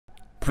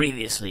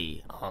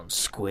Previously on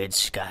Squid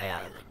Sky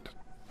Island.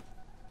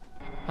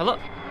 Hello?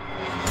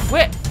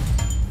 Wait!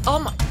 Oh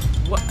my...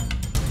 What?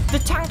 The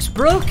tank's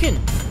broken!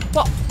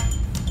 What?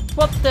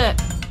 What the...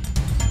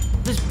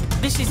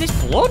 Is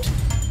this blood?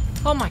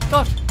 Oh my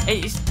god!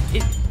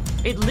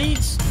 It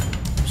leads...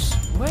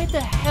 Where the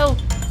hell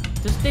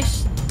does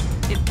this...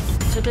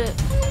 to the...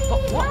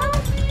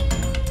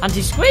 What?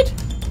 Anti-squid?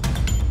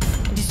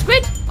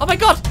 Anti-squid? Oh my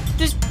god!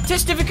 There's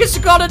testificus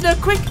of God! No,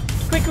 quick!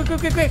 Quick!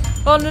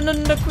 Oh no!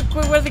 Quick!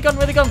 Where are they gone?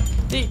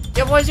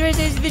 Why is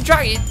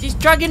he's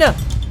dragging her!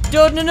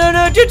 No!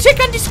 Don't take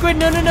anti-squid!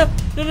 No!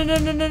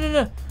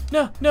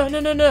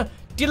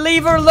 Do you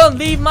leave her alone?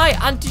 Leave my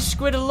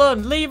anti-squid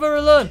alone! Leave her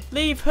alone!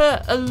 Leave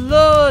her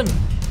alone!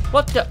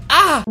 What the...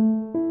 Ah!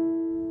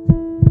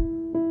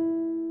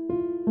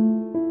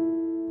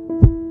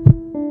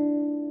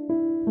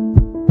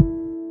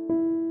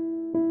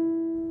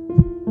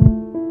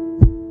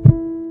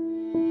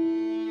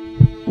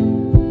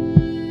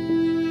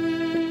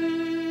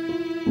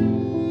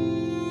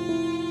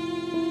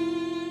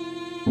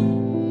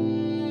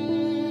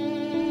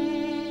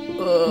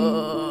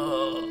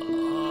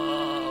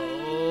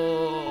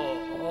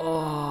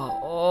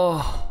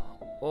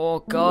 Oh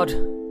God,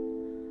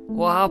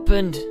 what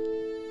happened?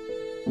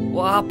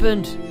 What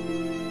happened?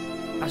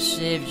 I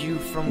saved you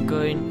from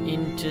going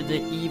into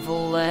the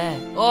evil lair.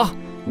 Oh,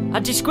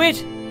 anti-squid!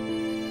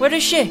 Where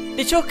is she?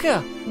 They took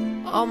her!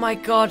 Oh my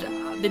God,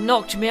 they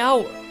knocked me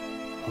out.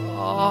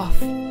 Oh,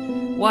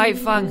 White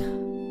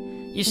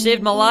Fang, you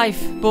saved my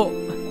life, but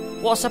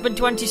what's happened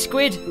to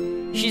anti-squid?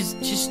 She's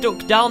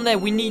stuck down there.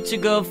 We need to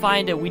go and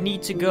find her. We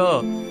need to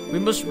go. We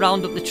must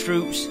round up the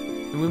troops.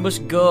 And we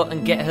must go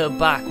and get her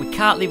back. We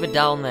can't leave her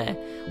down there.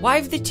 Why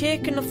have they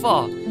taken her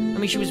for? I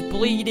mean, she was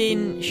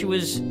bleeding. She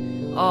was...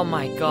 Oh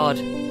my God.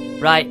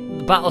 Right,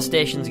 the battle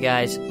stations,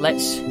 guys.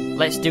 Let's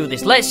do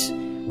this.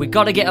 We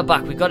gotta get her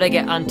back. We gotta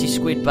get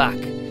anti-squid back.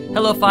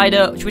 Hello,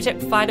 Fido. Should we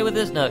take Fido with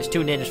us? No, it's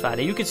too dangerous,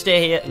 Fido. You can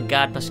stay here and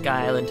guard my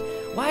Sky Island.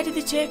 Why did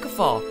they take her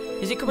for?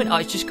 Is it coming? Oh,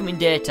 it's just coming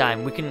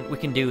daytime. We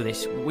can do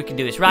this. We can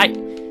do this.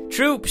 Right,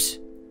 troops.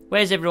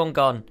 Where's everyone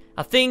gone?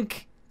 I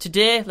think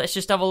today, let's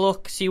just have a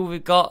look, see what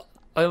we've got.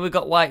 Oh, we've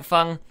got White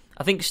Fang.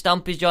 I think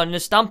Stampy's joining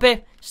us.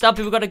 Stampy,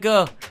 we've got to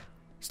go.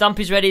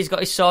 Stampy's ready. He's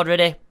got his sword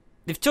ready.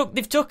 They've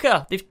took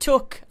her. They've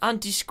took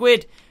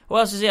anti-squid. Who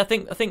else is here? I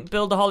think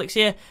Builderholic's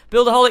here.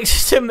 Builderholic's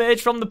just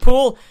emerged from the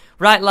pool.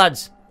 Right,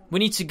 lads, we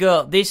need to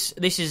go. This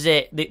is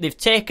it. They've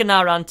taken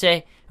our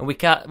auntie, and we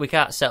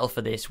can't settle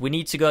for this. We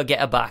need to go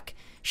get her back.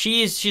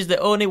 She's the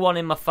only one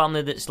in my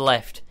family that's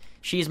left.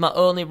 She's my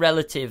only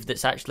relative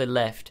that's actually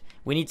left.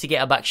 We need to get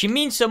her back. She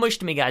means so much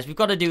to me, guys. We've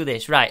got to do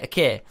this. Right,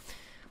 okay.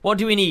 What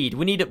do we need?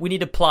 We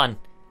need a plan.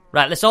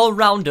 Right, let's all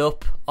round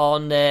up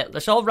on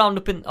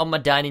on my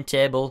dining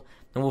table,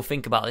 and we'll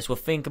think about this. We'll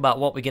think about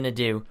what we're gonna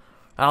do.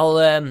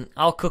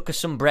 I'll cook us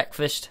some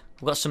breakfast.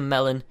 We've got some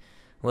melon.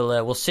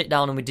 We'll sit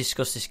down and we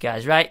discuss this,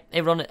 guys. Right,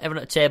 everyone at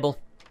the table.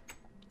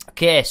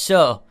 Okay,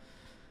 so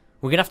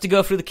we're gonna have to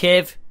go through the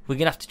cave. We're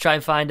gonna have to try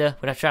and find her.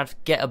 We're gonna try to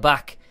get her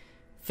back.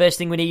 First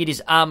thing we need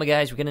is armor,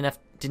 guys. We're gonna have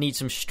to need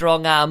some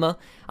strong armor.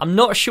 I'm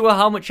not sure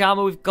how much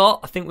armor we've got.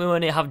 I think we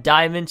only have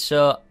diamonds,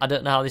 so I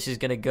don't know how this is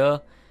gonna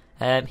go.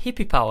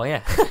 Hippie power,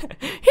 yeah.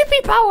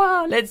 Hippie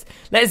power.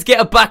 Let's get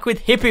her back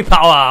with hippie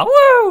power.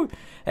 Woo!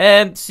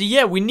 So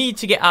yeah, we need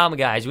to get armor,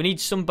 guys. We need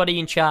somebody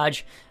in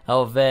charge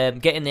of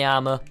getting the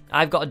armor.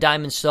 I've got a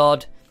diamond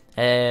sword.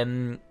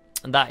 And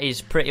that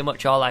is pretty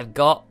much all I've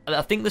got.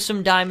 I think there's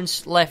some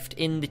diamonds left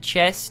in the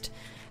chest.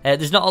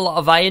 There's not a lot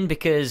of iron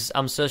because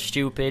I'm so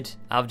stupid.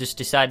 I've just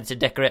decided to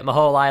decorate my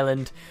whole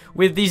island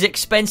with these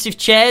expensive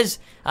chairs,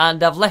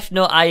 and I've left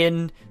no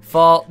iron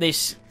for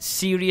this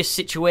serious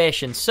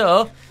situation.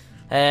 So,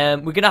 we're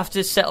going to have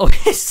to settle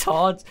with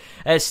swords,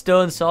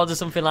 stone swords or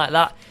something like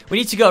that. We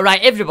need to go.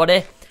 Right,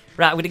 everybody.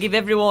 Right, I'm going to give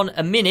everyone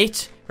a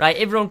minute. Right,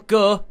 everyone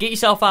go. Get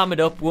yourself armoured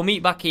up. We'll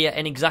meet back here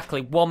in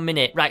exactly 1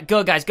 minute. Right,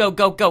 go, guys. Go.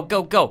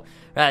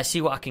 Right, see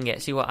what I can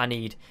get. See what I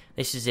need.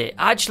 This is it.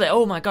 Actually,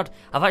 oh my God,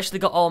 I've actually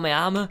got all my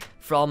armour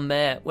from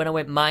when I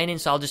went mining,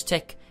 so I'll just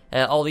take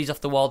all these off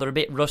the wall. They're a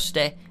bit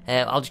rusty.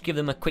 I'll just give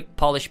them a quick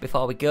polish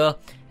before we go.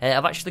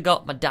 I've actually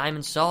got my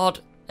diamond sword,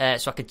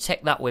 so I could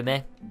take that with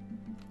me.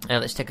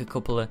 Let's take a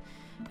couple of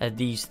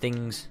these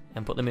things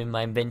and put them in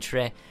my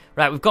inventory.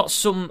 Right, we've got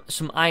some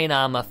iron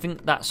armour. I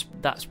think that's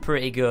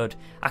pretty good.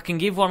 I can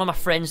give one of my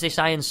friends this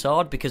iron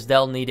sword because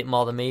they'll need it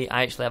more than me.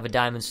 I actually have a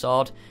diamond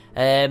sword.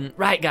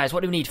 Right, guys,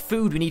 what do we need?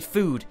 Food. We need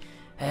food.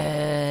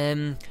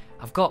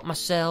 I've got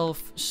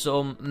myself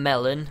some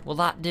melon. Will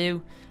that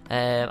do?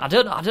 I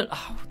don't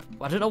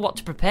know what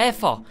to prepare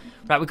for.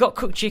 Right, we've got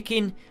cooked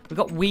chicken. We've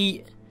got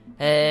wheat.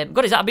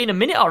 God, is that been a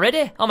minute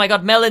already? Oh my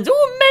God, melons.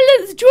 Oh,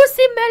 melons,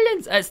 juicy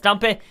melons.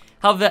 Stampy,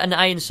 have an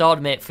iron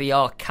sword, mate, for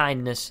your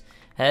kindness.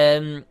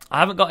 I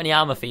haven't got any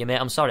armour for you, mate.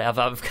 I'm sorry.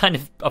 I've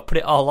put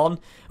it all on.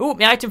 Oh,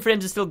 my item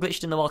frames are still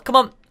glitched in the wall. Come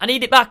on, I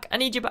need it back. I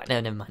need you back. No,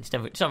 never mind.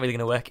 It's not really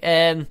gonna work.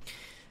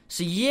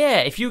 So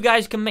yeah, if you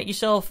guys can make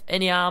yourself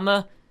any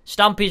armour,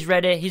 Stampy's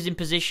ready. He's in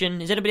position.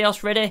 Is anybody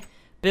else ready?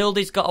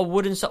 Buildy's got a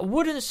wooden sword.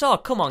 Wooden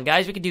sword? Come on,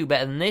 guys. We can do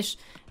better than this.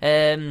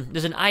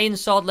 There's an iron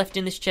sword left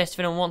in this chest. If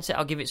anyone wants it,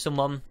 I'll give it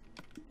someone.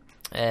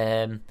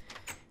 Here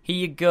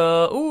you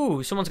go.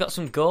 Ooh, someone's got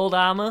some gold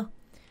armor.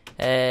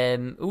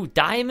 Ooh,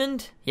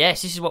 diamond.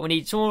 Yes, this is what we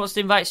need. Someone wants to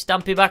invite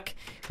Stampy back.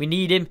 We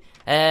need him.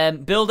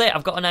 Build it.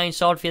 I've got an iron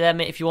sword for you there,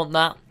 mate, if you want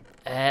that.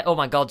 Oh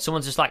my god,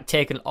 someone's just like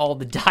taken all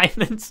the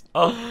diamonds.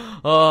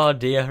 Oh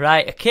dear.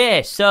 Right,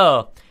 okay,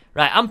 so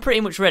right, I'm pretty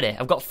much ready.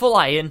 I've got full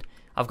iron,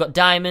 I've got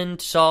diamond,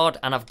 sword,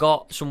 and I've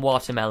got some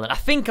watermelon. I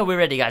think we're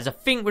ready, guys. I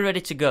think we're ready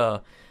to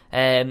go.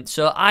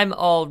 So I'm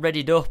all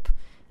readied up.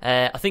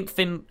 I think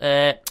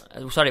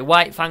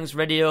White Fang's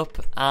ready up,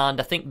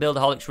 and I think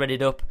Buildaholic's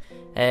readied up.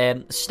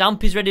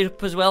 Stampy's ready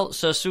up as well,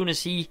 so as soon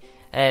as he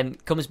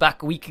comes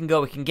back, we can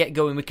go, we can get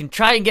going, we can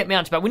try and get my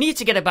auntie back. We need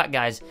to get her back,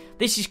 guys.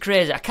 This is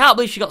crazy. I can't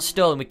believe she got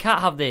stolen. We can't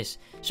have this.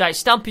 So, right,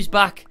 Stampy's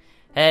back.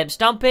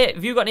 Stampy,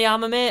 have you got any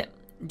armor, mate?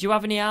 Do you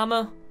have any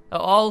armor at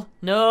all?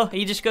 No? Are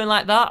you just going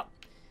like that?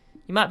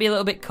 You might be a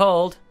little bit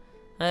cold.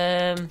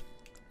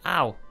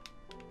 Ow.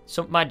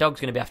 My dog's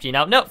going to be after you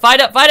now. No,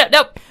 fight her,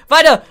 no,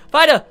 fight her,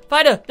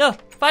 no,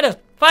 fight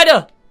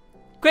her.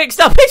 Quick,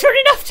 Stampy's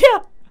running after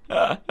you.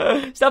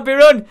 Stampy,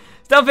 run,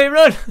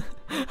 run.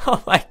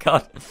 Oh my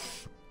god.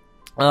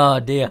 Oh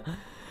dear.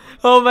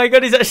 Oh my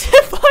god, he's actually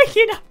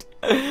flying out.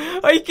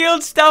 I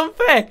killed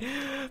Stampy.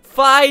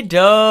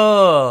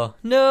 Fido.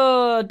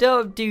 No,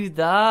 don't do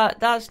that.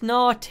 That's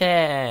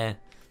naughty.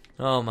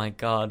 Oh my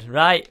god.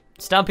 Right.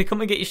 Stampy, come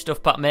and get your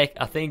stuff back, mate.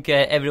 I think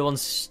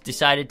everyone's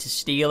decided to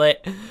steal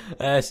it.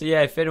 So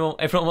yeah, if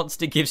everyone wants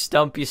to give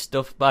Stampy his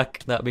stuff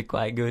back, that'd be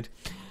quite good.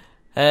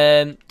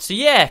 So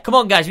yeah, come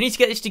on guys, we need to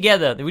get this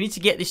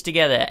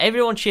together.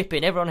 Everyone chip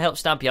in, everyone help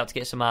Stampy out to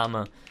get some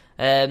armor.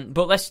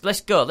 But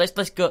let's go. Let's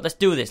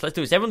do this.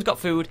 Everyone's got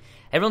food,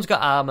 everyone's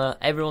got armor,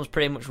 everyone's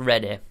pretty much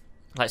ready.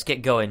 Let's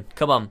get going.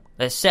 Come on,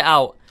 let's set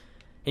out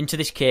into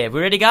this cave.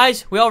 We ready,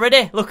 guys? We all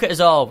ready? Look at us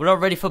all. We're all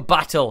ready for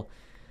battle.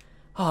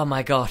 Oh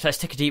my god, let's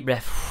take a deep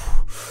breath.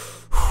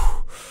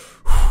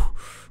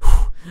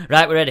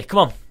 Right, we're ready. Come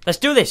on, let's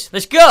do this.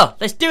 Let's go.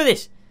 Let's do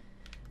this.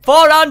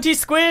 For Auntie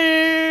Squid!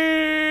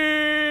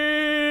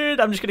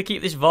 I'm just going to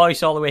keep this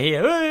voice all the way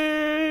here.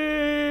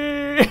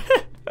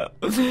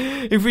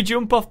 If we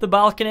jump off the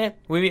balcony,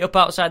 we meet up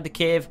outside the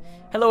cave.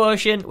 Hello,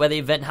 Ocean, where the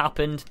event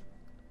happened.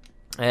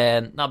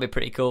 That'll be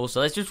pretty cool. So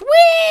let's just... Whee!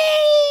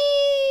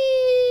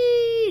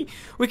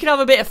 We can have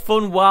a bit of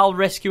fun while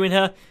rescuing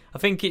her. I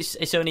think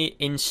it's only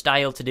in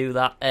style to do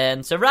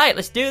that. So, right,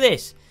 let's do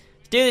this.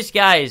 Let's do this,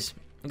 guys.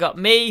 We got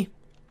me.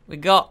 We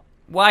got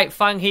White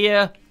Fang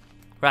here.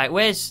 Right,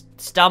 where's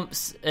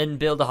Stamps and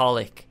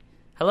Buildaholic?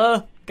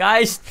 Hello,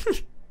 guys?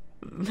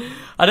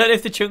 I don't know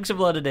if the chunks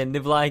have loaded in.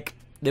 There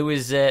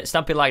was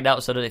Stampy lagged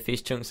out, so I don't know if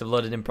his chunks have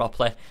loaded in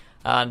properly.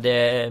 And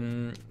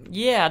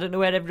yeah, I don't know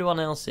where everyone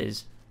else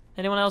is.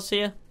 Anyone else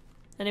here?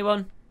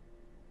 Anyone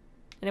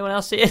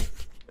else here?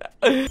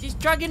 He's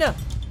dragging her.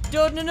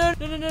 No,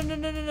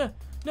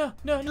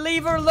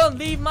 leave her alone.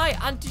 Leave my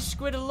Auntie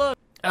Squid alone.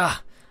 I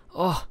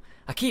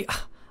keep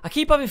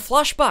having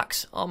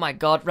flashbacks. Oh my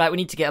god. Right, we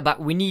need to get her back.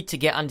 We need to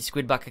get Auntie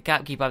Squid back. I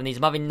can't keep having these.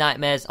 I'm having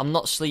nightmares. I'm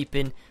not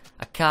sleeping.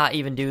 I can't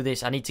even do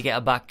this. I need to get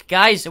her back.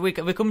 Guys, have we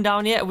come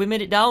down yet? Have we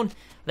made it down?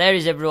 There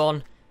is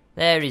everyone.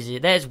 There is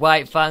it. There's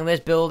White Fang.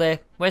 There's Buildy.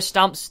 Where's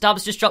Stamps?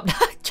 Stamps just dropped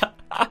down.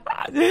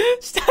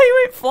 Stay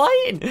went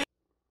flying.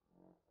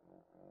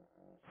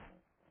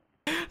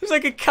 It was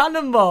like a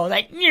cannonball.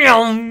 Like,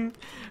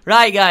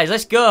 right, guys,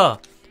 let's go.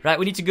 Right,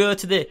 we need to go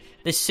to the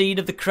scene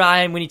of the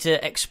crime. We need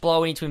to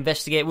explore. We need to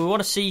investigate. We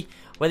want to see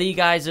whether you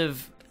guys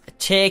have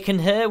taken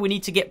her. We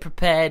need to get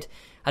prepared.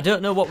 I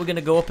don't know what we're going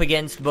to go up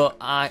against, but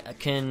I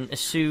can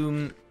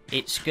assume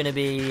it's going to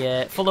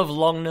be full of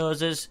long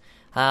noses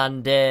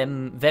and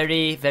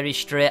very, very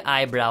straight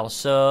eyebrows.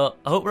 So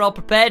I hope we're all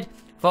prepared.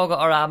 We've all got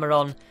our armor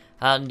on.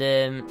 And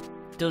who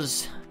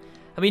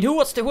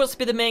wants to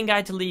be the main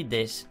guy to lead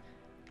this?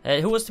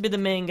 Who wants to be the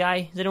main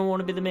guy? Does anyone want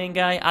to be the main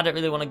guy? I don't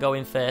really want to go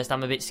in first.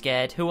 I'm a bit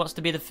scared. Who wants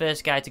to be the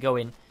first guy to go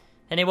in?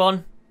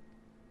 Anyone?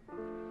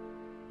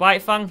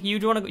 White Fang, you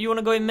want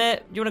to go in,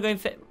 mate? Do you want to go in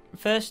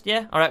first?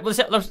 Yeah. All right.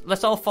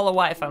 Let's all follow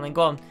White Fang. Then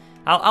go on.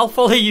 I'll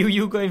follow you.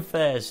 You go in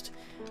first.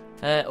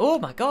 Oh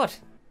my god.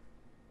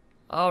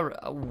 Oh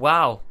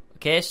wow.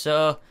 Okay,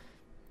 so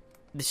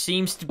this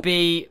seems to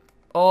be.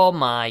 Oh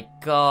my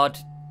god.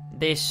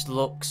 This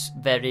looks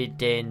very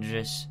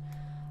dangerous.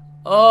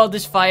 Oh,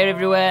 there's fire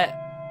everywhere.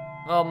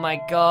 Oh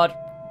my god.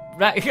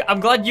 Right, I'm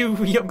glad you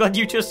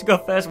chose to go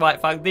first,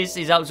 White Fang. This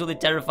is absolutely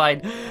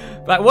terrifying.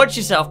 Right, watch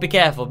yourself. Be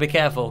careful,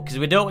 because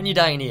we don't want you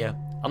dying here.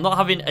 I'm not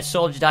having a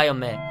soldier die on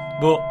me,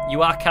 but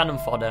you are cannon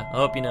fodder. I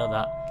hope you know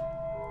that.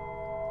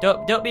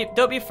 Don't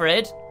be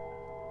afraid.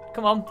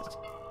 Come on.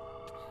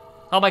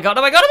 Oh my god,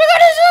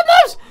 there's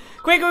almost!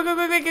 Quick,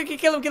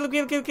 kill him.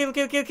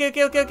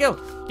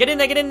 Get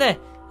in there.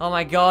 Oh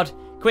my god.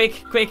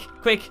 Quick.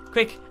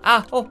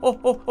 Ah,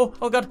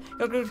 oh god.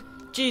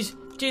 Jeez,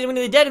 I'm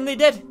nearly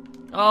dead.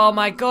 Oh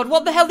my god,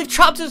 what the hell? They've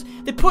trapped us.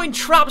 They're putting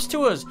traps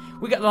to us.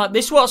 We got like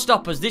this won't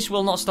stop us. This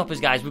will not stop us,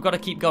 guys. We've got to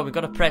keep going. We've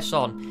got to press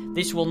on.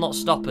 This will not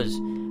stop us.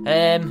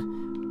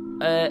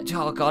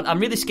 Oh god, I'm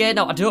really scared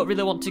now. I don't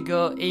really want to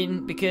go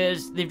in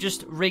because they've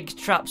just rigged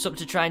traps up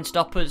to try and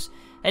stop us.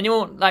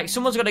 Anyone, like,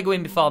 someone's got to go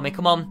in before me.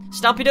 Come on,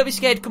 Stampy, don't be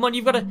scared. Come on,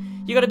 you got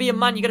to be a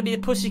man. You got to be a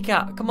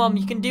pussycat. Come on,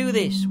 you can do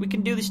this. We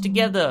can do this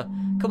together.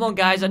 Come on,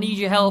 guys, I need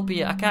your help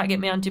here. I can't get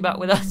my auntie back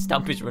without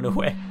Stampy's run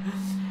away.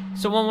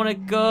 Someone want to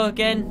go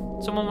again?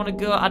 Someone want to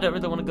go? I don't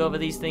really want to go over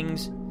these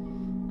things.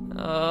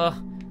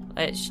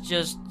 Let's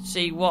just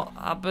see what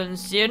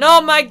happens here.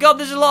 Oh my god,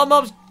 there's a lot of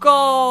mobs.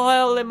 Oh,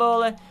 holy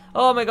moly.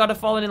 Oh my god, I've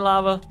fallen in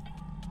lava.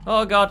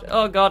 Oh god,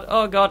 oh god,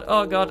 oh god,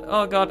 oh god,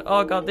 oh god,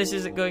 oh god, this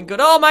isn't going good.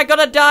 Oh my god,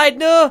 I died.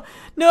 No,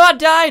 no, I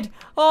died.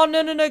 Oh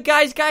no, no, no,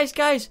 guys,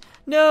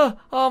 no.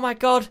 Oh my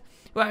god.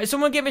 Right,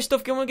 someone get me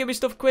stuff, come on, get me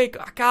stuff quick.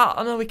 I can't,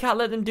 oh no, we can't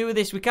let them do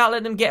this. We can't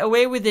let them get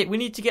away with it. We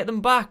need to get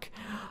them back.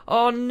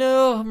 Oh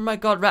no, oh my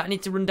god, right, I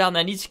need to run down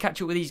there. I need to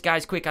catch up with these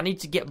guys quick. I need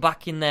to get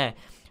back in there.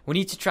 We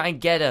need to try and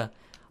get her.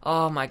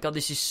 Oh my god,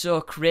 this is so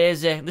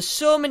crazy. There's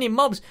so many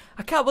mobs.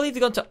 I can't believe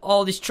they've gone to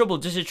all this trouble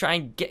just to try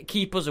and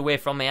keep us away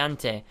from my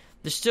auntie.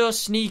 They're so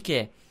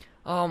sneaky.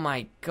 Oh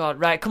my god.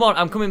 Right, come on,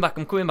 I'm coming back,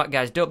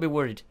 guys. Don't be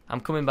worried. I'm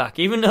coming back.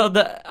 Even though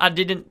that I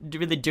didn't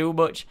really do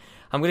much,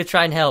 I'm going to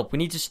try and help. We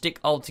need to stick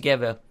all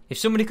together. If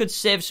somebody could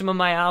save some of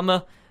my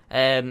armor,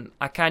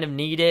 I kind of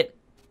need it.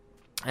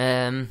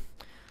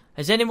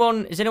 Has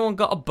anyone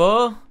got a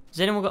bow?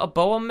 Has anyone got a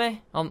bow on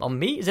me? On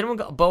me? Has anyone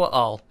got a bow at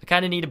all? I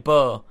kind of need a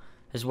bow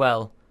as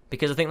well,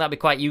 because I think that'd be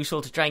quite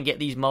useful to try and get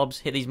these mobs,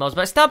 hit these mobs.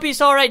 But Stampy,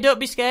 it's alright, don't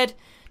be scared.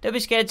 Don't be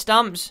scared,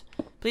 Stamps.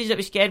 Please don't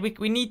be scared.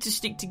 We need to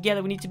stick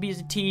together. We need to be as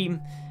a team.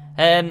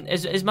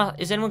 Has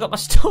anyone got my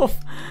stuff?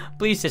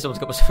 Please say someone's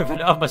got my stuff. If I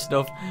don't have my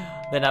stuff,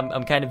 then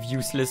I'm kind of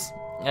useless.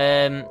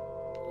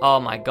 Oh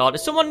my god.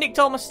 Has someone nicked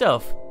all my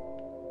stuff?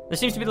 There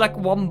seems to be like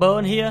one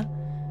bone here.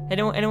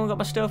 Anyone got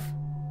my stuff?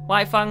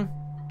 White Fang?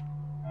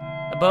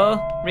 A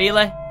bow?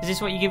 Really? Is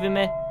this what you're giving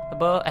me? A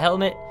bow? A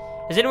helmet?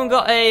 Has anyone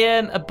got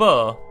a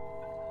bow?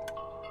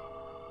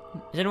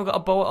 Has anyone got a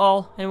bow at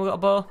all? Anyone got a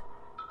bow?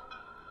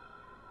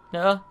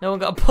 No? No one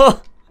got a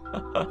bow?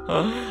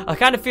 I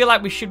kind of feel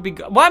like we should be...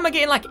 Why am I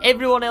getting like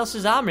everyone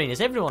else's armor in?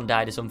 Has everyone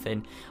died or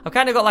something? I've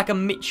kind of got like a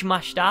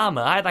mismatched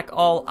armor. I had like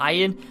all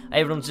iron.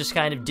 Everyone's just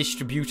kind of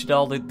distributed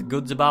all the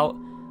goods about.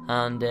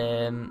 And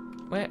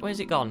where's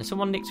it gone? Has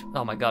someone nicked...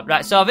 Oh my god.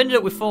 Right, so I've ended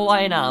up with full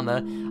iron armor.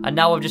 And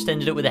now I've just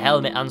ended up with a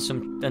helmet and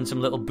some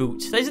little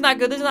boots. Isn't that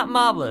good? Isn't that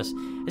marvellous?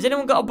 Has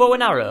anyone got a bow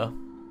and arrow?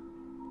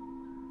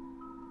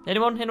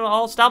 Anyone? Anyone at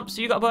all? Stamps,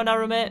 you got a bow and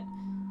arrow, mate?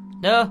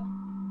 No?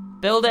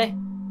 Buildy?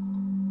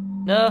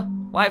 No?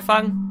 White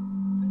Fang?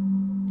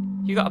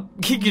 You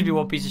give me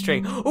one piece of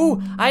string.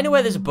 Oh, I know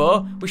where there's a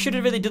bow. We should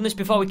have really done this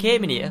before we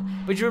came in here.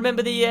 But do you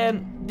remember the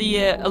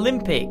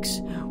Olympics?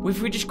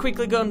 If we just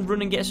quickly go and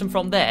run and get some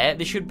from there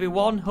should be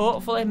one,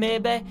 hopefully,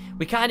 maybe.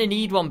 We kind of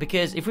need one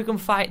because if we can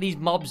fight these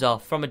mobs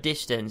off from a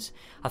distance,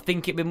 I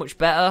think it'd be much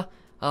better.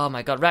 Oh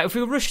my god. Right, if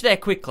we rush there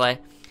quickly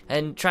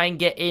and try and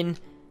get in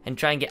and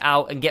try and get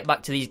out and get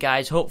back to these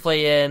guys,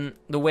 hopefully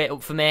they'll wait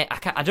up for me.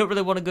 I don't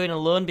really want to go in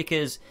alone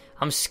because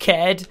I'm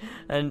scared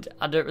and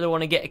I don't really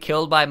want to get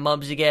killed by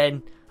mobs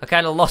again. I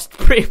kind of lost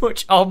pretty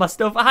much all my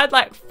stuff. I had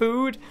like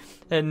food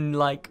and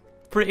like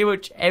pretty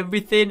much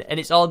everything and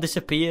it's all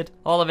disappeared.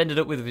 All I've ended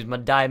up with was my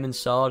diamond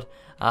sword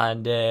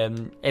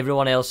and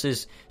everyone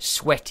else's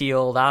sweaty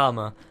old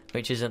armor,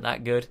 which isn't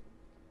that good.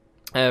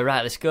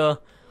 Right, let's go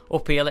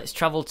up here. Let's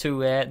travel to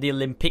the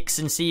Olympics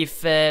and see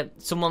if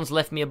someone's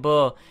left me a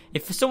bow.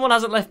 If someone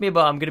hasn't left me a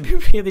bow, I'm going to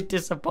be really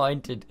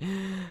disappointed.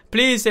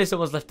 Please say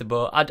someone's left a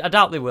bow. I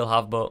doubt they will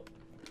have, but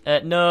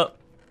no,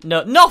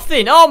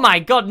 nothing. Oh my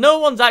god, no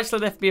one's actually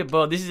left me a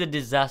bow. This is a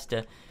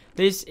disaster.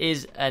 This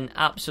is an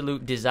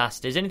absolute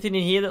disaster. Is anything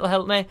in here that'll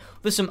help me?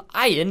 There's some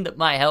iron that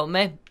might help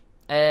me,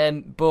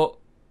 but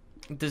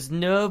there's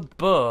no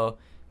bow.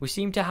 We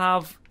seem to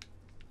have...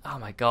 Oh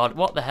my god,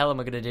 what the hell am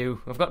I going to do?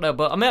 I've got no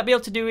bow. I might be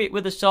able to do it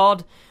with a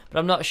sword, but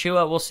I'm not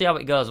sure. We'll see how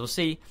it goes. We'll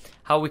see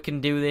how we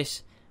can do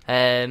this.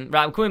 Right,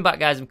 I'm coming back,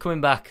 guys. I'm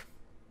coming back.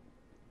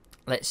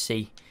 Let's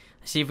see.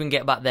 Let's see if we can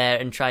get back there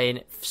and try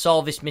and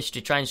solve this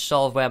mystery. Try and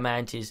solve where my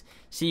aunt is.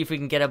 See if we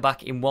can get her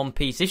back in one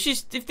piece.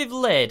 If they've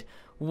laid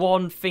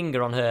one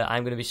finger on her,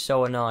 I'm going to be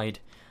so annoyed.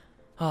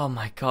 Oh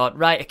my god.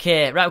 Right,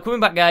 okay. Right, I'm coming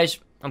back, guys.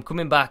 I'm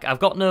coming back. I've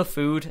got no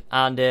food,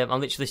 and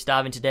I'm literally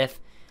starving to death,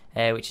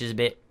 which is a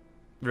bit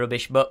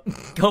rubbish, but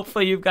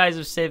hopefully you guys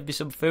have saved me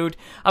some food.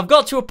 I've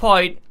got to a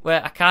point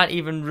where I can't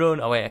even run.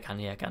 Oh wait, I can.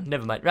 Yeah, I can.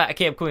 Never mind. Right,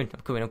 okay, I'm coming.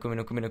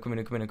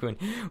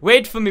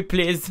 Wait for me,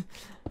 please.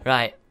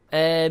 Right.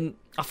 I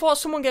thought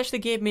someone actually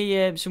gave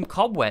me some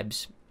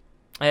cobwebs,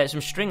 some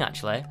string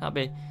actually. That'd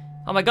be.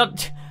 Oh my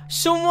god!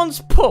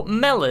 Someone's put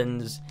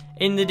melons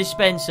in the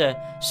dispenser.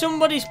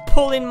 Somebody's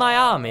pulling my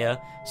arm here.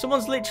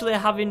 Someone's literally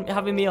having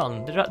me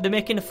on. They're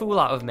making a fool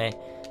out of me.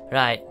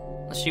 Right.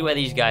 Let's see where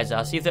these guys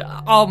are. See if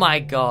they're... Oh my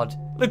god.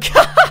 Look.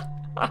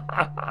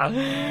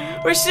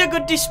 Which is a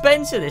good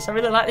dispenser, this. I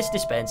really like this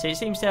dispenser. It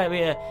seems to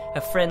be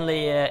a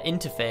friendly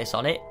interface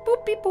on it.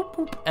 Boop, beep, boop,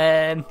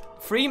 boop.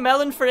 Free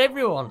melon for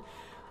everyone.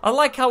 I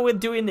like how we're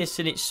doing this,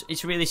 and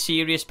it's really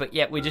serious, but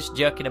yet we're just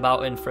joking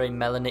about and throwing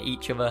melon at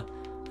each other.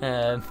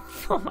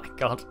 Oh my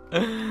god.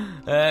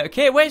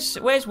 Okay, where's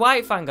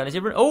White Fang gone? Is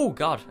it? Oh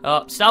god.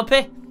 Oh,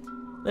 Stampy.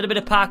 A little bit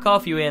of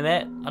parkour for you here,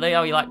 mate. I know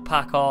how you like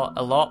parkour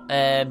a lot.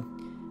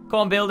 Come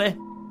on, Buildy.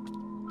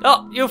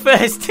 Oh, you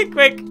first.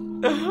 Quick.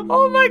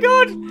 Oh my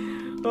god.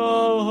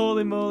 Oh,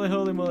 holy moly,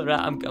 holy moly.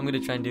 Right, I'm gonna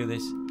try and do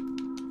this.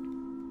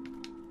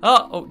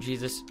 Oh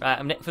Jesus. Right,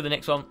 I'm for the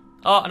next one.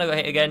 Oh, and I got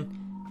hit again.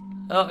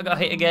 Oh, I got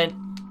hit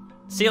again.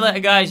 See you later,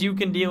 guys. You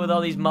can deal with all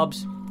these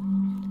mobs.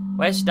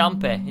 Where's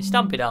Stampy? Is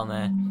Stampy down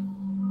there?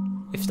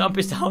 If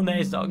Stampy's down there,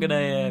 it's not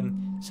gonna...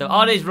 So,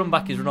 oh, he's run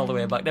back. He's run all the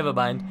way back. Never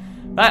mind.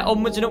 Right,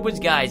 onwards and upwards,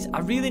 guys. I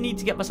really need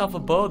to get myself a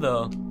bow,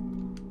 though.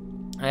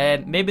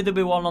 Maybe there'll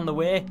be one on the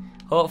way.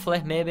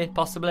 Hopefully, maybe,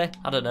 possibly.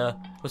 I don't know.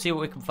 We'll see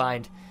what we can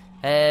find.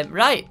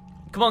 Right.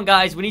 Come on,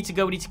 guys. We need to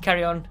go. We need to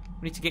carry on.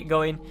 We need to get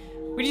going.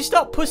 We need to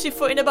stop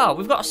pussyfooting about.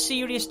 We've got a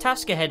serious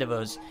task ahead of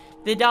us.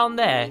 They're down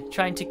there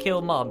trying to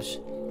kill mobs.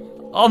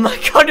 Oh my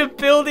god, a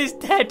build is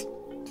dead.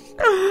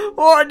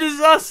 What a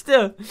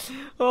disaster.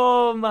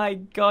 Oh my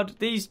god.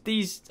 These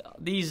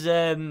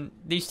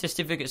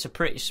certificates are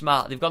pretty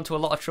smart. They've gone to a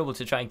lot of trouble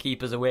to try and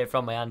keep us away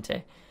from my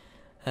auntie.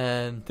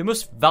 They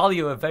must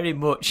value her very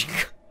much.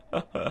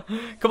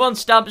 Come on,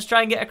 Stamps,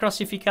 try and get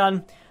across if you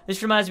can.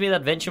 This reminds me of the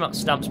adventure map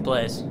Stamps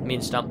plays. Me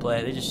and Stamp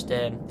play. They just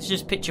it's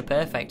just picture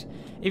perfect.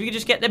 If you could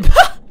just get them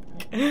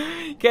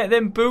get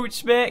them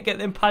boots, mate, get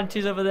them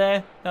panties over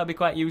there, that'd be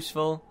quite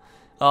useful.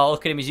 Oh,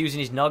 look at him, he's using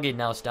his noggin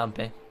now,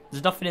 Stampy.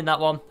 There's nothing in that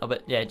one. Oh,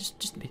 but yeah,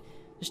 just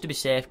to be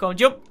safe. Go on,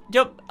 jump.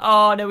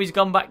 Oh no, he's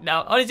gone back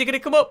now. Oh, is he gonna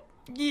come up?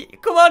 Yeah,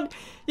 come on,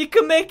 you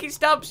can make it,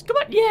 Stamps. Come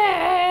on,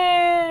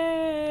 yeah,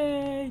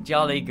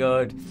 jolly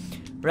good.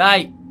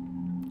 Right,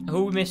 who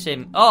are we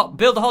missing? Oh,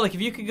 Buildaholic,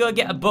 if you could go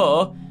get a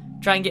bow,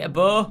 try and get a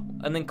bow,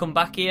 and then come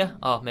back here.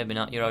 Oh, maybe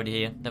not. You're already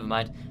here. Never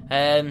mind.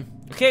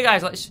 Okay,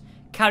 guys, let's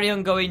carry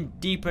on going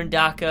deeper and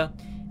darker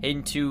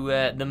into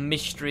the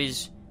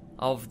mysteries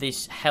of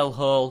this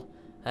hellhole.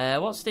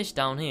 What's this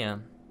down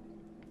here?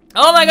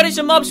 Oh my god, it's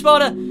a mob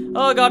spawner!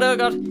 Oh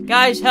god,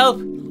 guys,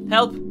 help!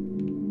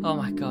 Oh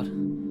my god.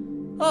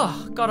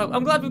 Oh god,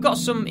 I'm glad we've got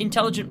some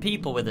intelligent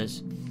people with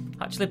us.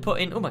 Actually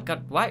put in... Oh my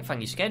god, White Fang,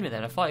 you scared me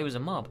there. I thought he was a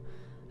mob.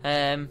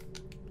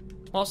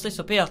 What's this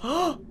up here?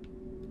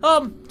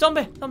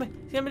 Zombie!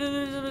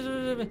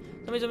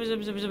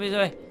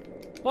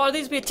 What are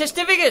these?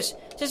 Certificates!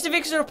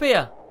 Certificates are up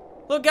here!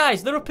 Look,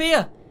 guys, they're up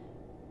here!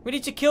 We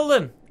need to kill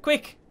them!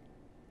 Quick!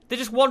 They're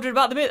just wandering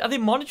about the bit. Are they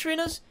monitoring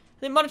us?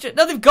 Are they monitoring?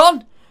 No, they've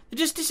gone! They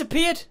just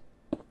disappeared!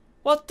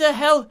 What the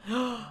hell?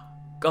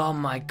 Oh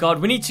my god,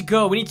 we need to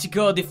go,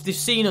 They've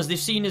seen us,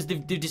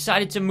 they've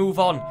decided to move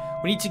on.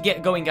 We need to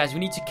get going, guys, we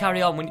need to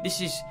carry on.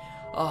 This is...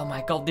 Oh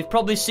my god, they've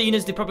probably seen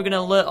us, they're probably going to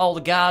alert all the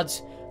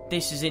guards.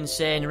 This is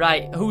insane.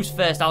 Right, who's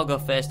first? I'll go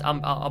first.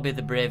 I'll be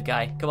the brave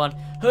guy. Come on.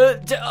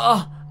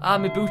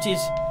 My booties.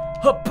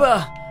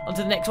 Huppa!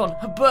 Onto the next one.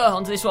 Huppa!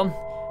 Onto this one.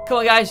 Come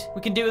on, guys, we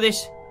can do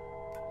this.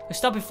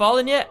 Is Stampy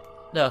falling yet?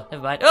 No,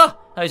 never mind. Oh,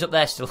 he's up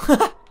there still.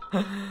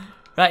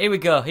 Right, here we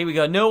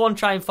go. No one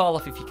try and fall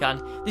off if you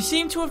can. They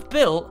seem to have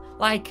built,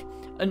 like,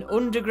 an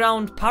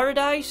underground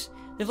paradise.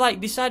 They've, like,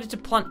 decided to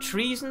plant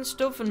trees and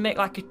stuff and make,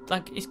 like, it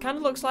kind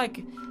of looks like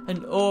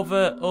an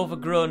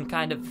overgrown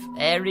kind of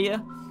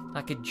area.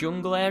 Like a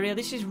jungle area.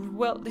 This is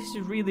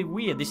really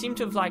weird. They seem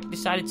to have, like,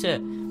 decided to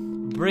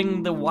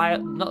bring the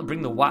not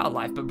bring the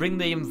wildlife, but bring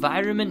the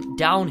environment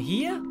down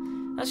here?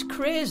 That's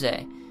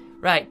crazy.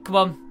 Right, come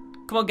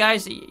on,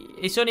 guys.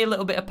 It's only a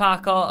little bit of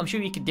parkour. I'm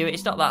sure you can do it.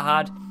 It's not that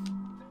hard.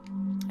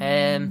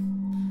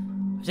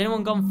 Has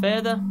anyone gone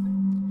further?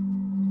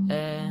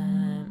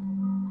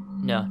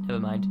 No, never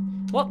mind.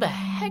 What the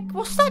heck?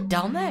 What's that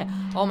down there?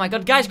 Oh my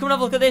god, guys, come and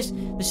have a look at this.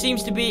 There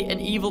seems to be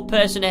an evil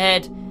person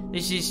ahead.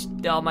 This is...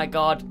 Oh my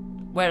god.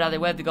 Where are they?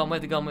 Where have they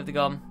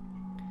gone?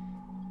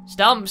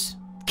 Stamps!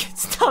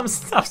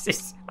 Stamps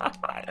is...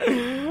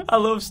 I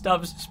love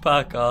Stamps'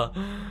 parkour.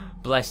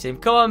 Bless him.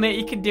 Come on, mate,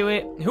 you can do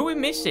it. Who are we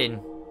missing?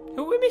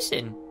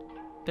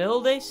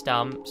 Buildy,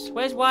 Stamps.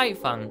 Where's White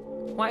Fang?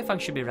 White Fang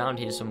should be around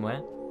here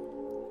somewhere.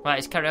 Right,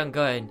 let's carry on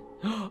going.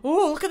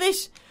 Oh, look at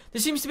this!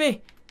 There seems to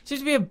be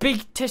a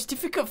big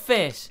certificate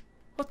face.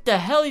 What the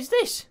hell is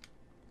this?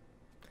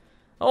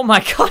 Oh my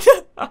god!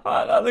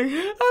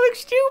 that looks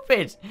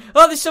stupid.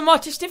 Oh, there's some more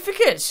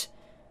certificates.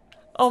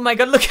 Oh my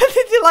god, look at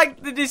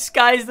it. They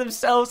disguise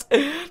themselves.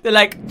 They're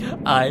like,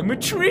 I'm a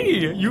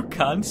tree. You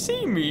can't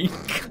see me.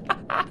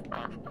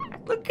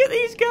 Look at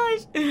these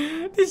guys.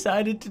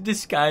 Decided to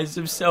disguise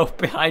themselves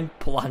behind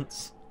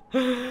plants.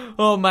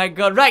 Oh my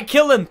god. Right,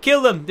 kill them.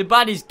 The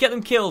baddies, get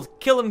them killed.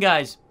 Kill them,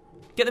 guys.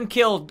 Get them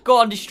killed. Go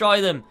on,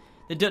 destroy them.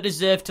 They don't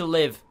deserve to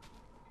live.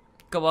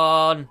 Come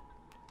on.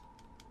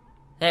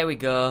 There we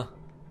go.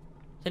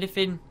 Is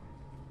anything?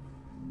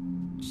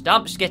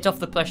 Stamps, get off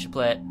the pressure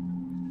plate.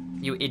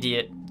 You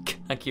idiot.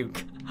 Thank you.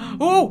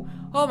 Oh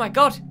my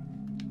god.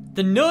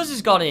 The nose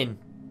has gone in.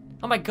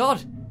 Oh my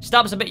god.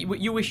 Stamps, I bet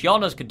you wish your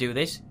nose could do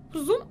this.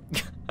 Stamps,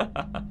 I bet you wish your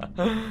nose could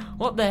do this.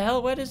 What the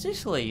hell? Where does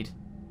this lead?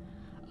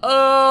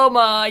 Oh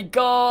my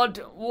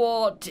god.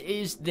 What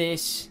is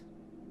this?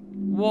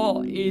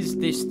 What is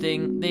this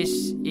thing?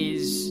 This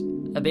is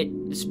a bit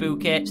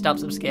spooky.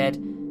 Stamps, I'm scared.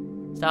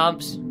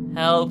 Stamps,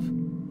 help.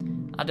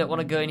 I don't want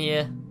to go in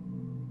here.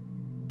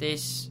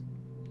 This...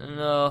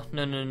 No.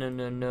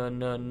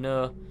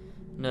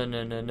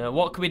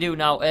 What can we do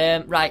now?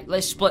 Right,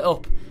 let's split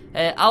up.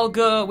 I'll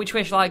go... Which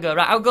way shall I go?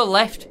 Right, I'll go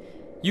left.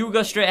 You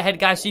go straight ahead,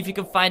 guys. See if you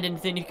can find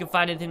anything. If you can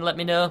find anything, let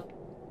me know.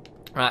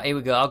 Right, here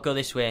we go. I'll go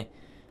this way.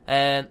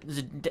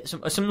 There's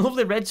some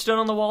lovely redstone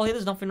on the wall here.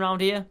 There's nothing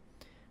around here.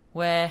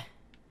 Where...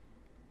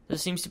 There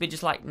seems to be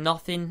just, like,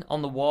 nothing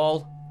on the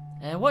wall.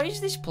 What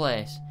is this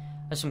place?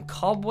 There's some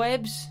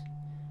cobwebs.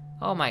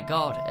 Oh, my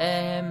God.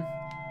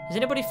 Has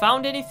anybody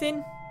found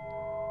anything?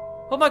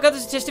 Oh, my God,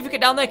 there's a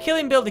certificate down there. Kill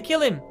him, Builder.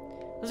 Kill him.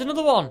 There's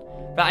another one.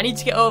 Right, I need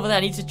to get over there.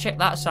 I need to check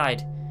that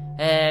side.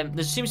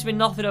 There seems to be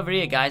nothing over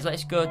here, guys.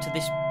 Let's go to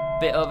this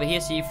bit over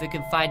here, see if we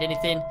can find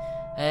anything.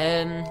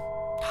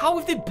 How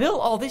have they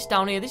built all this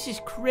down here? This is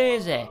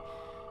crazy.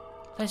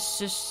 Let's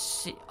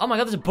just see. Oh, my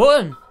God, there's a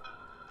button.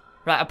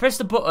 Right, I pressed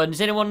the button.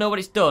 Does anyone know what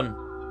it's done?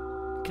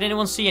 Can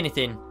anyone see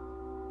anything?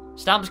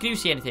 Stamps, can you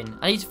see anything?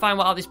 I need to find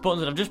what all this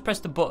button's done. I've just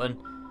pressed the button.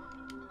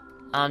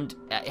 And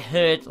I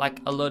heard, like,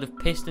 a load of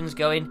pistons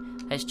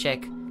going. Let's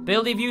check.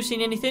 Buildy, have you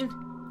seen anything?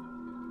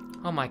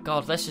 Oh, my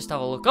God. Let's just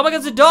have a look. Oh, my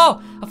God, there's a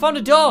door. I found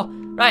a door.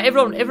 Right,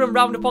 everyone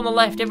round up on the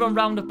left. Everyone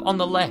round up on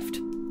the left.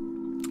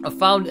 I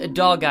found a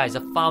door, guys. I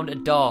found a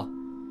door.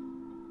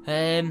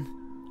 I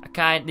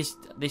can't... This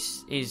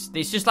is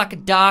just like a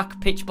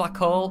dark, pitch black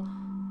hole.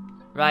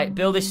 Right,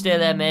 Buildy, stay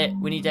there, mate.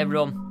 We need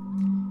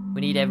everyone. We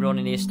need everyone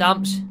in here.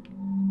 Stamps.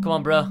 Come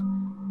on, bro.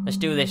 Let's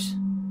do this.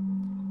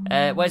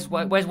 Where's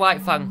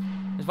White Fang?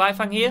 Is White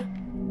Fang here?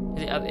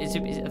 I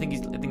think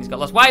he's got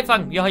lost. White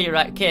Fang, you're here,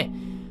 right? Okay.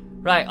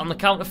 Right, on the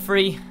count of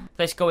 3,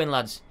 let's go in,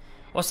 lads.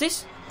 What's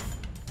this?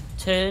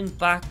 Turn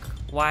back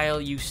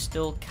while you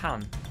still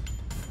can.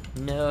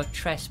 No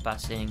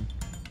trespassing.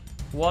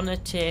 Wanna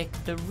take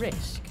the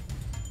risk?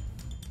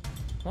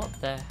 What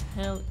the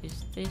hell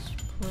is this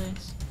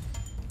place?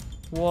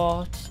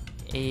 What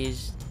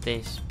is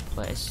this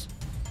place?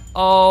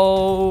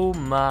 Oh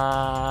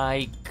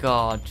my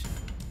God.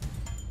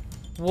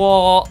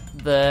 What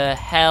the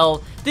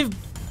hell?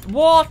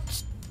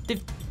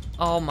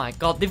 Oh my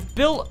God, they've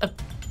built a...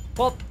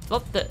 What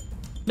the...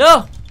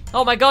 No!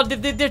 Oh my God,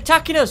 they're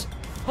attacking us!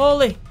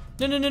 Holy...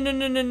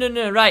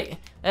 No, right.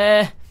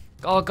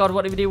 Oh God,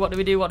 what do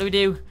we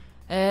do?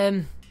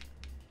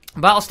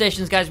 Battle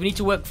stations, guys, we need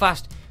to work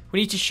fast. We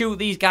need to shoot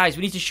these guys.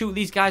 We need to shoot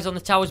these guys on the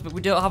towers, but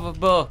we don't have a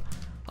bow.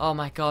 Oh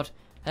my God.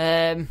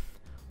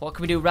 What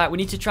can we do? Right, we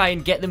need to try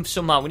and get them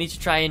somehow. We need to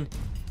try and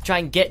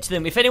get to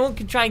them. If anyone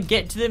can try and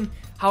get to them,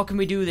 how can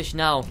we do this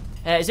now?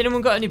 Has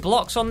anyone got any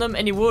blocks on them?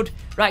 Any wood?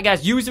 Right,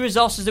 guys, use the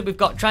resources that we've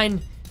got. Try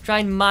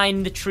and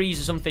mine the trees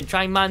or something.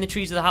 Try and mine the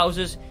trees of the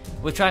houses.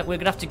 We're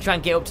gonna have to try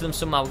and get up to them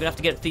somehow. We're gonna have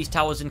to get up to these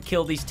towers and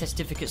kill these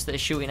testificates that are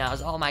shooting at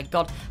us. Oh my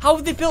God. How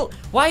have they built?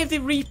 Why have they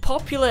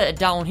repopulated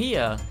down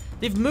here?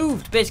 They've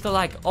moved basically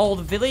like all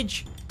the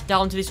village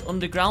down to this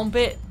underground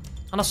bit.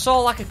 And I saw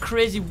like a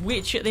crazy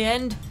witch at the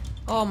end.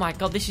 Oh my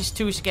God, this is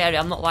too scary.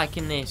 I'm not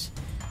liking this.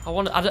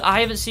 I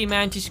haven't seen my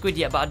Auntie Squid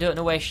yet, but I don't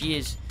know where she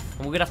is.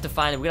 And we're gonna have to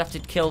find her. We're gonna have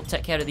to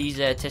take care of these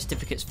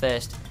testificates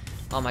first.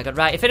 Oh my God,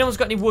 right. If anyone's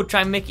got any wood,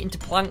 try and make it into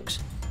planks.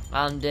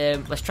 And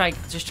let's try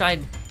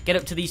and get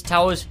up to these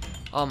towers.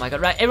 Oh my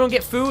God, right. Everyone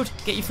get food.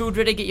 Get your food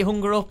ready. Get your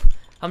hunger up.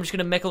 I'm just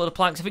gonna make a lot of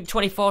planks. I think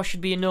 24 should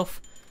be enough.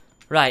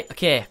 Right,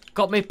 okay.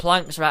 Got me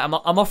planks. Right, I'm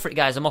off for it,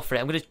 guys. I'm off for it.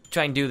 I'm gonna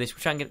try and do this.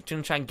 We're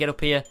try and get up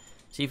here.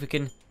 See if we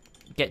can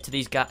get to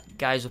these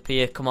guys up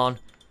here. Come on.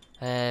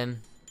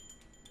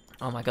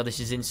 Oh my God, this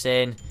is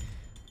insane.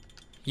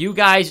 You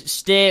guys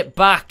stay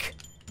back.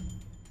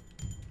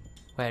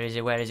 Where is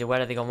it? Where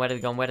are they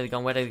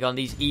gone?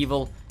 These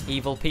evil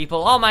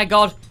people. Oh my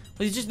God.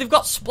 They've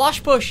got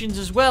splash potions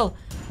as well.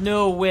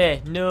 No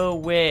way.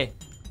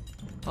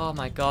 Oh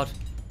my God.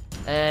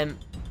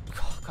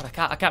 God,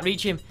 I can't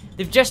reach him.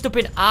 They've dressed up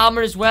in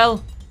armor as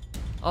well.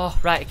 Oh,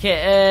 right,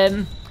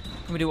 okay.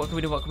 What can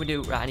we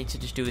do? Right, I need to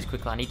just do this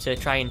quickly. I need to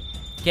try and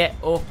get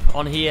up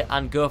on here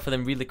and go for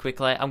them really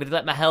quickly. I'm going to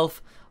let my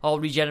health all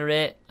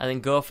regenerate and then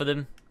go for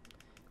them.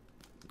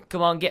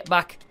 Come on, get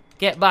back.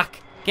 Die,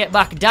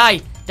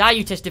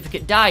 you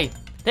testificate, die.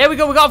 There we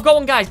go, I've got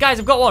one, guys,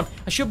 I've got one.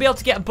 I should be able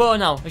to get a bow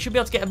now.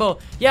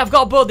 Yeah, I've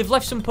got a bow. They've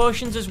left some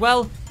potions as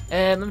well.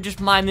 Let me just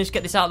mine this,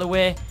 get this out of the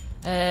way.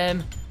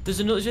 Is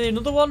there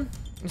another one?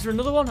 Is there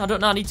another one? I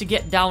don't know. I need to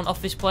get down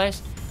off this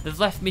place. They've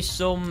left me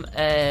some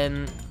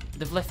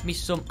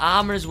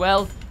armor as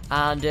well,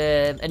 and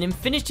an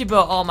infinity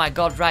bow. Oh my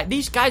God! Right,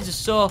 these guys are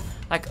so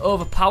like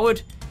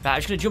overpowered. Right, I'm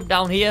just gonna jump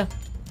down here.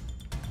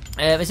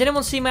 Has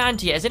anyone seen my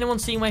auntie yet? Has anyone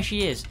seen where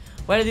she is?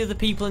 Where are the other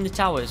people in the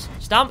towers?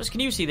 Stamps, can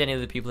you see any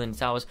other people in the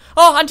towers?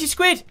 Oh, Auntie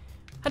Squid!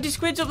 Auntie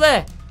Squid's up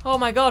there! Oh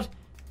my God!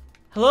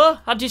 Hello,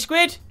 Auntie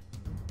Squid?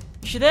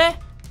 Is she there?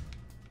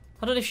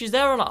 I don't know if she's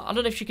there or not. I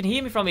don't know if she can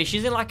hear me from here.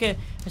 She's in like a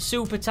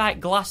super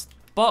tight glass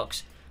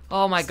box.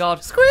 Oh my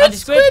god. Squid,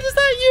 Squid, is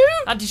that you?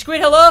 Auntie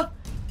Squid, hello?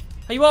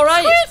 Are you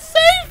alright? Squid,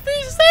 save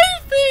me,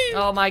 save me!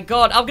 Oh my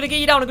god, I'm gonna get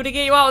you down. I'm gonna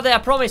get you out of there, I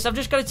promise. I've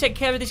just got to take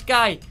care of this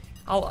guy.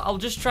 I'll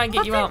just try and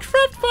get you out. I've been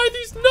trapped by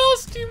these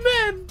nasty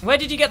men. Where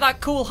did you get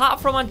that cool hat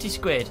from, Auntie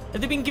Squid?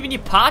 Have they been giving you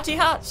party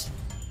hats?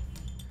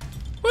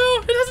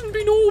 Well, it hasn't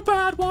been all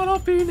bad while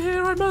I've been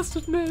here, I must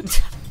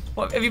admit.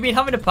 What, have you been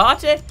having a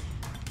party?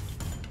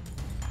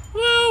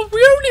 Well,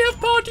 we only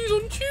have parties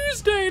on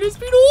Tuesday, and it's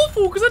been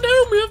awful because I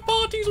know we have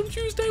parties on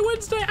Tuesday,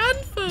 Wednesday, and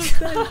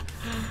Thursday.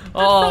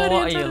 Oh, Friday,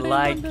 what are you Saturday,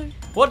 like? Monday.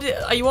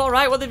 Are you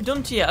alright? What they've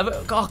done to you?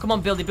 Oh, come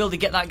on, Billy,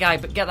 get that guy,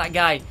 get that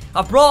guy.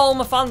 I've brought all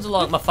my fans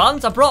along. My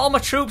fans? I brought all my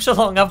troops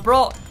along. I've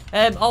brought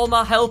all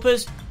my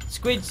helpers.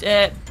 Squid's,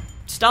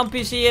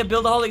 Stampy's here,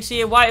 Buildaholic's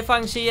here,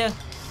 Whitefang's here.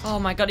 Oh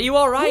my god, are you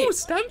alright? Oh,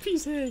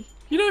 Stampy's here.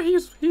 You know,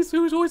 he's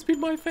always been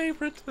my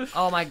favourite.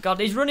 Oh my god,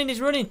 he's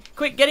running.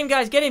 Quick, get him,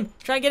 guys, get him.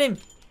 Try and get him.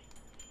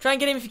 Try and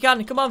get him if you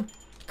can. Come on.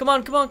 Come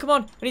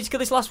on. We need to kill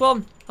this last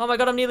one. Oh my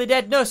god, I'm nearly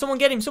dead. No, someone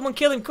get him. Someone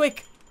kill him,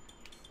 quick.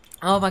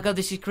 Oh my god,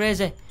 this is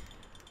crazy.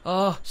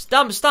 Oh,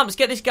 Stamps,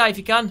 get this guy if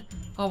you can.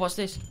 Oh, what's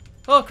this?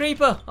 Oh,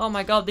 Creeper. Oh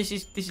my god, this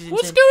is insane.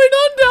 What's going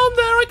on down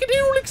there? I can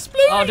hear all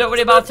explosions. Oh, don't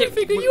worry about it.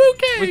 Are you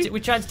okay? We're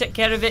trying to take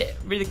care of it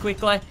really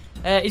quickly.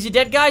 Is he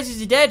dead, guys? Is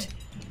he dead?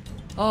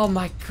 Oh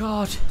my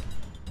god.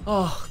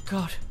 Oh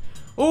god.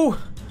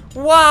 Oh,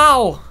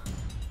 wow.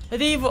 Are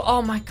they evil?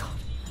 Oh my god.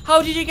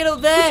 How did you get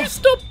up there? Would you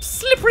stop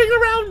slippering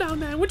around down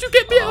there? Would you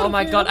get me out of here? Oh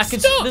my god, I can.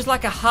 There's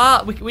like a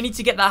heart. We need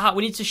to get that heart.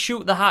 We need to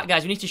shoot the heart,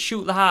 guys. We need to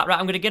shoot the heart. Right,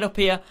 I'm gonna get up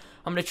here.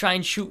 I'm gonna try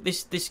and shoot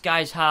this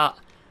guy's heart.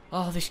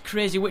 Oh, this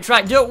crazy witch.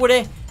 Right, don't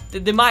worry.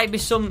 There might be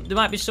some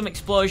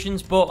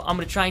explosions, but I'm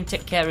gonna try and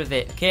take care of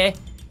it. Okay.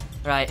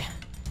 Right.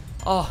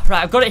 Oh,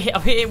 right. I've got it hit.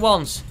 I've hit it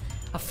once.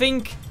 I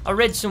think I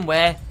read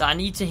somewhere that I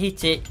need to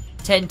hit it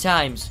 10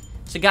 times.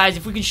 So guys,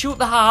 if we can shoot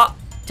the heart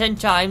 10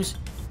 times,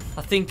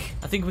 I think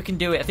we can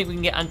do it. I think we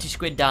can get Auntie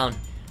Squid down.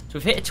 So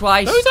we've hit it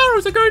twice. Those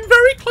arrows are going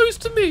very close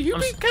to me. You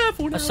be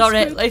careful now.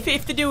 Sorry, Squid.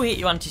 if they do hit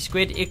you, Auntie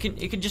Squid, it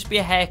can just be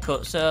a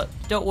haircut. So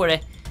don't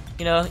worry.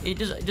 You know, it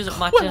doesn't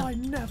matter. Well, I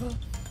never.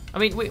 I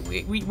mean,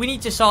 we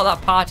need to sort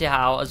that party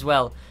out as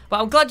well.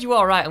 But I'm glad you're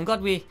all right. I'm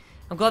glad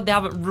they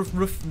haven't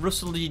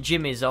rustled your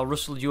jimmies or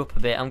rustled you up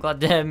a bit. I'm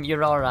glad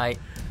you're all right.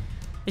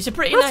 It's a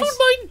pretty Rustled nice.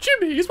 my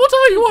jimmies? What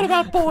are you on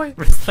about, boy?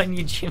 Rustling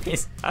your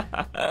jimmies.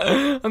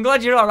 I'm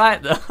glad you're all right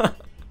though.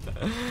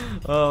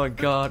 Oh my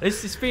god,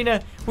 it's been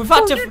a. We've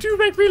had to. You do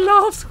make me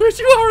laugh, Squid.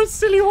 You are a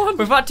silly one.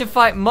 We've had to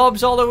fight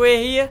mobs all the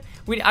way here.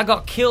 I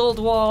got killed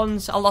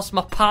once. I lost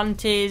my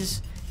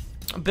panties.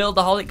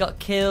 Buildaholic got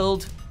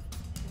killed.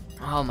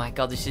 Oh my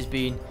god, this has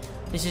been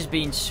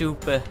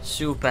super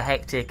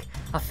hectic.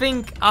 I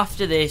think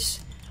after this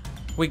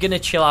we're gonna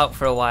chill out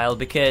for a while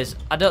because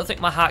I don't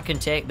think my heart can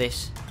take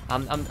this.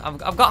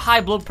 I've got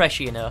high blood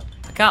pressure, you know.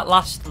 I can't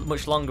last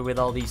much longer with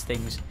all these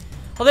things.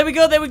 Oh, there we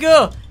go.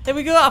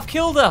 I've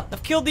killed her.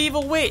 I've killed the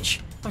evil witch.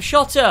 I've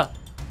shot her.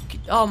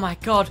 Oh my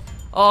god.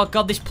 Oh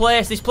god, this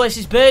place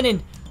is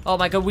burning. Oh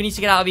my god, we need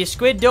to get out of here.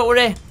 Squid, don't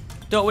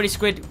worry,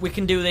 Squid. We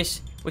can do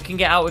this. We can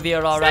get out of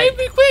here, all right. Save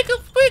me quick,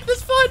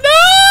 that's fine.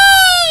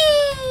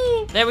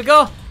 No! There we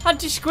go.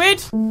 Auntie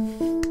Squid.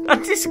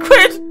 Auntie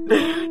Squid.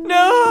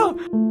 No.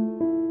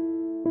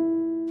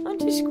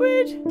 Auntie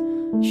Squid.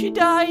 She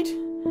died.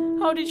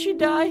 How did she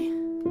die?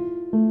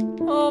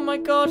 Oh my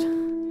god.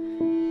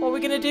 What are we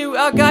gonna do?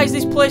 Oh guys,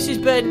 this place is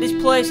burning. This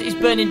place is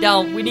burning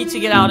down. We need to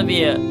get out of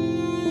here.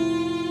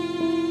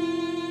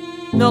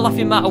 No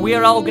laughing matter. We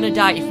are all gonna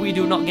die if we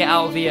do not get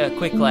out of here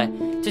quickly.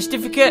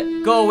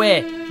 Testificate, go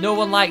away. No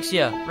one likes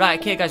you. Right,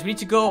 okay guys, we need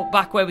to go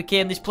back where we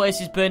came. This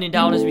place is burning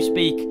down as we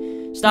speak.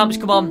 Stamps,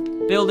 come on.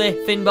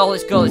 Buildy, Finball,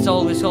 let's go. Let's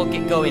all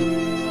get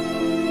going.